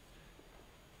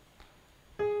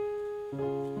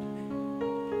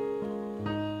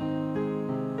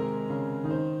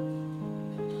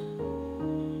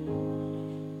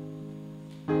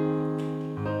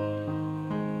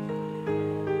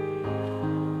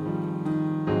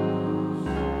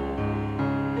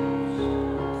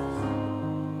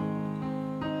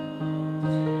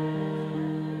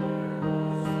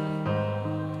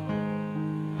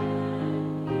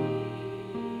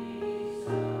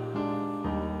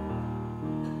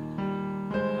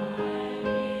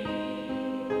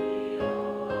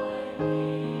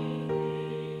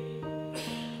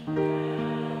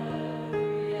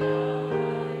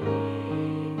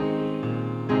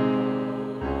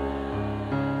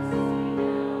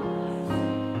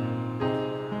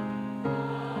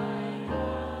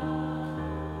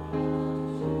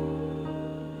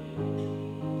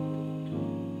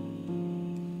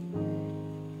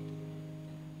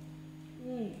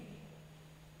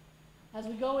 As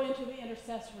we go into the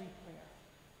intercessory prayer,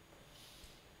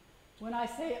 when I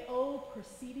say, "Oh,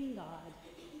 perceiving God,"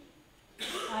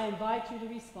 I invite you to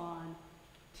respond,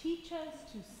 "Teach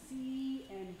us to see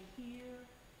and hear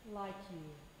like you."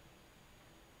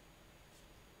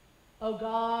 Oh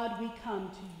God, we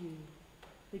come to you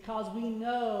because we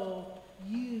know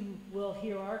you will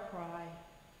hear our cry.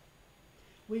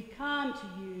 We come to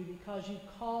you because you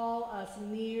call us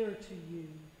near to you.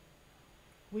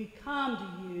 We come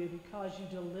to you because you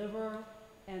deliver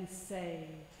and save.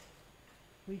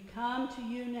 We come to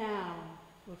you now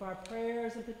with our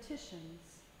prayers and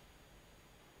petitions.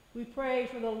 We pray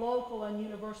for the local and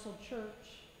universal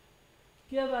church.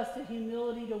 Give us the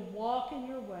humility to walk in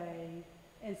your way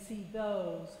and see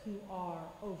those who are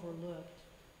overlooked.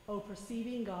 O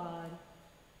perceiving God,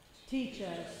 teach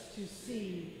us to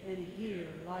see and hear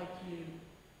like you.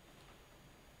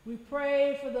 We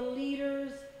pray for the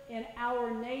leaders in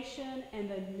our nation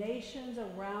and the nations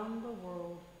around the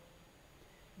world.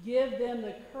 Give them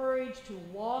the courage to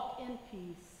walk in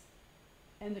peace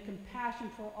and the compassion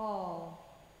for all,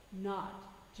 not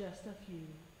just a few.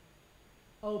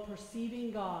 O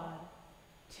perceiving God,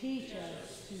 teach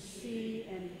us to see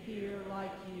and hear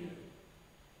like you.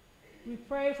 We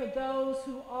pray for those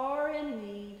who are in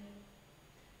need.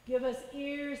 Give us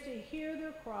ears to hear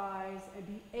their cries and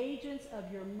be agents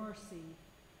of your mercy.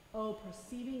 O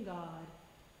perceiving God,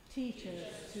 teach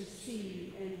us to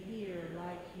see and hear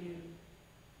like you.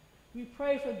 We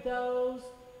pray for those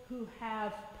who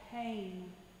have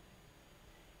pain.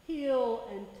 Heal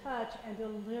and touch and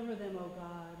deliver them, O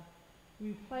God.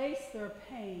 Replace their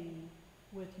pain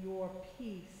with your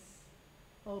peace.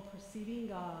 O perceiving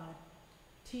God,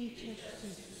 teach us to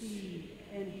see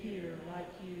and hear like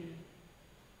you.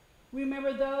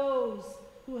 Remember those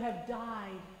who have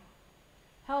died.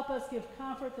 Help us give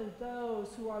comfort to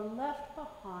those who are left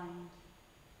behind.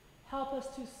 Help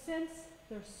us to sense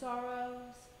their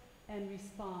sorrows and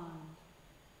respond.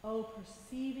 O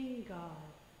perceiving God,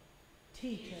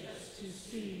 teach us to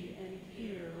see and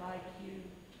hear like you.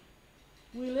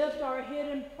 We lift our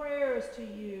hidden prayers to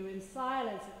you in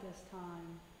silence at this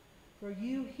time, for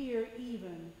you hear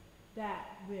even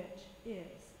that which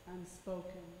is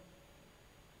unspoken.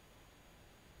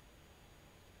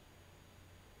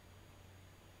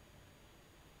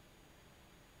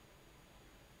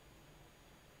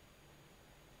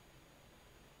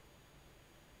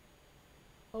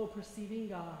 O perceiving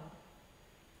God,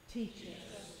 teach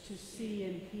us to see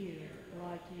and hear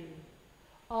like you.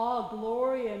 All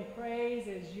glory and praise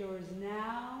is yours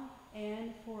now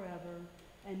and forever.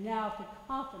 And now, with the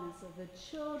confidence of the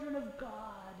children of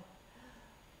God,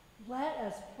 let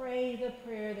us pray the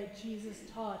prayer that Jesus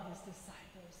taught his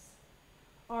disciples.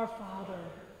 Our Father,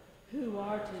 who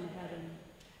art in heaven,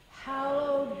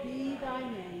 hallowed be thy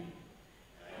name.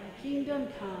 Thy kingdom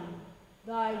come,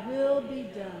 thy will be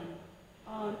done,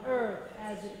 on earth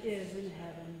as it is in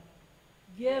heaven.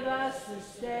 Give us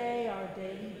this day our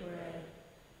daily bread,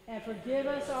 and forgive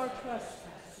us our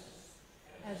trespasses,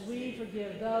 as we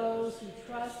forgive those who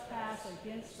trespass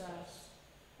against us.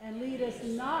 And lead us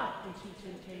not into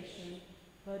temptation,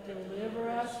 but deliver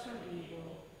us from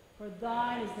evil. For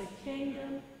thine is the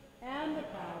kingdom, and the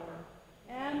power,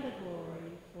 and the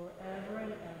glory, forever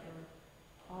and ever.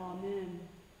 Amen.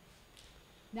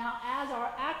 Now, as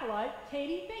our acolyte,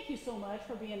 Katie, thank you so much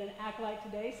for being an acolyte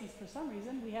today, since for some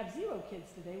reason we have 0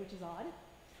 kids today, which is odd.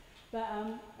 But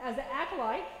as the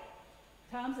acolyte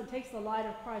comes and takes the light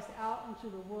of Christ out into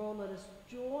the world, let us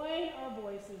join our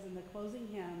voices in the closing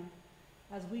hymn,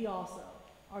 as we also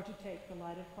are to take the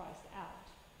light of Christ out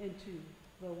into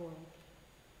the world.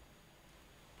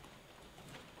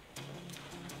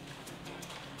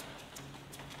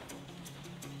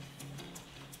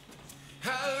 I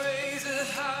raise a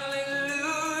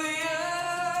hallelujah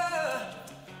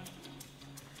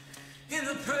in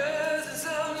the presence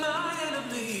of my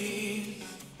enemies.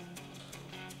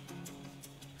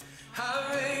 I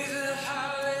raise a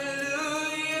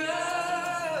hallelujah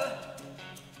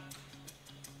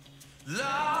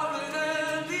louder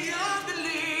than the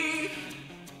unbelief.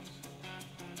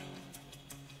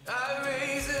 I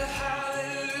raise a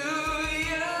hallelujah.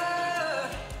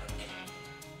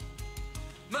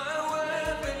 My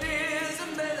weapon is a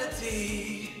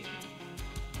melody.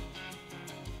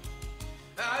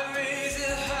 I raise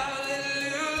a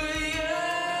hallelujah.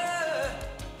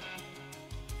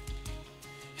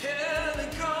 Heaven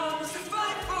comes.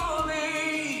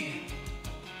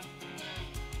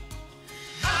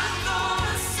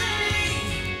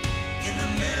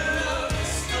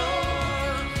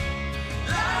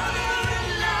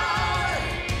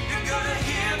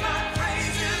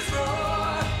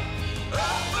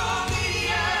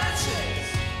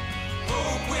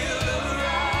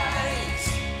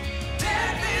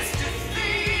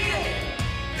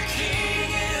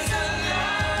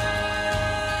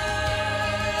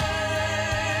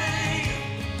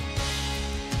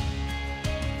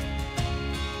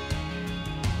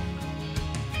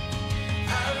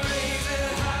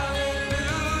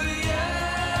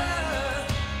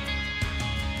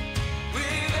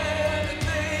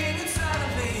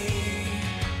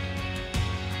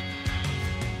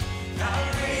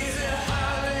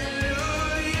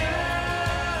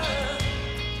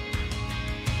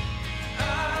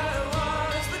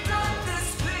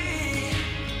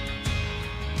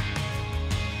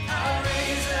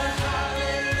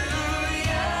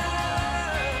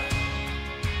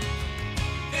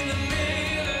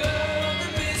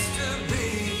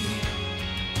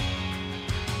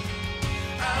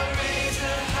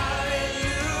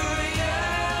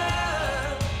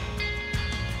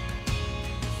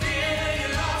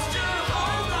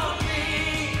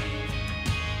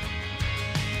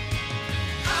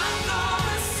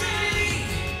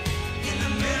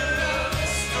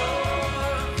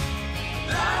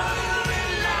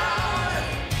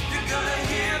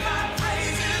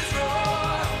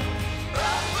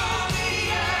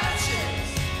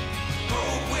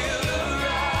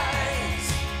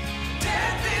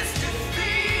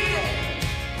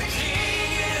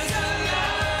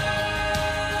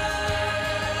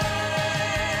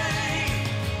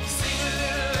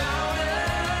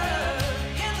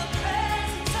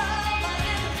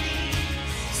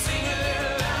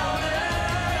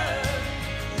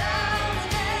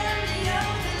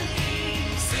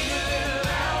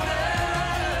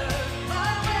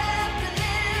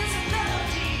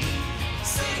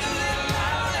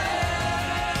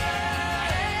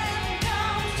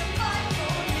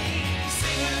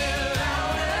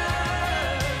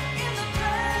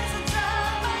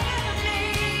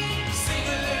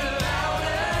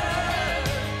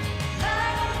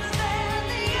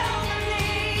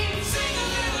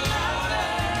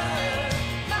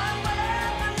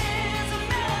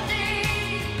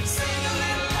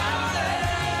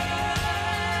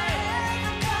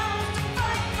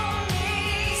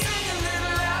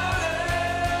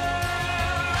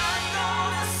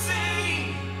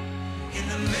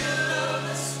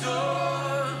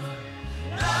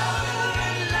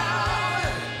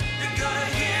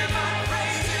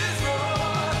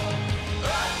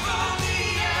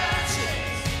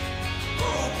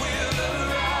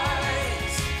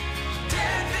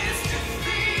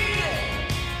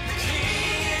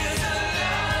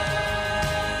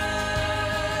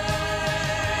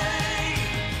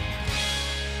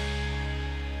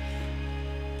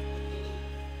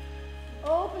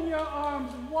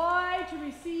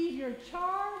 your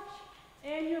charge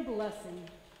and your blessing.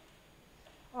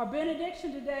 Our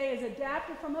benediction today is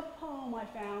adapted from a poem I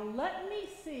found, Let Me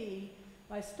See,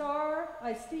 by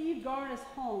Steve Garnis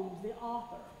Holmes, the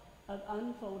author of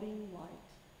Unfolding Light.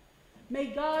 May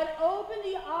God open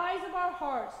the eyes of our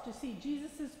hearts to see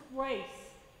Jesus' grace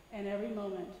in every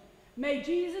moment. May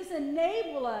Jesus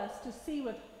enable us to see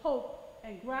with hope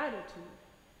and gratitude,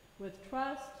 with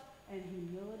trust and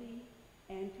humility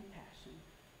and compassion.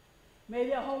 May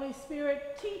the Holy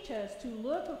Spirit teach us to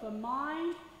look with a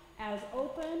mind as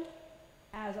open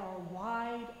as our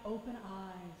wide open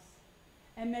eyes.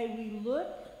 And may we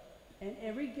look in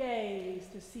every gaze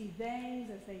to see things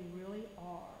as they really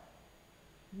are,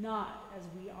 not as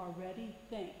we already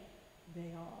think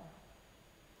they are.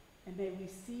 And may we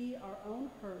see our own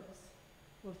hurts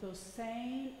with those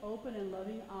same open and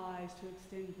loving eyes to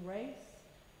extend grace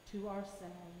to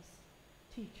ourselves.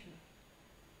 Teacher,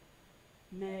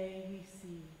 may we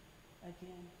see.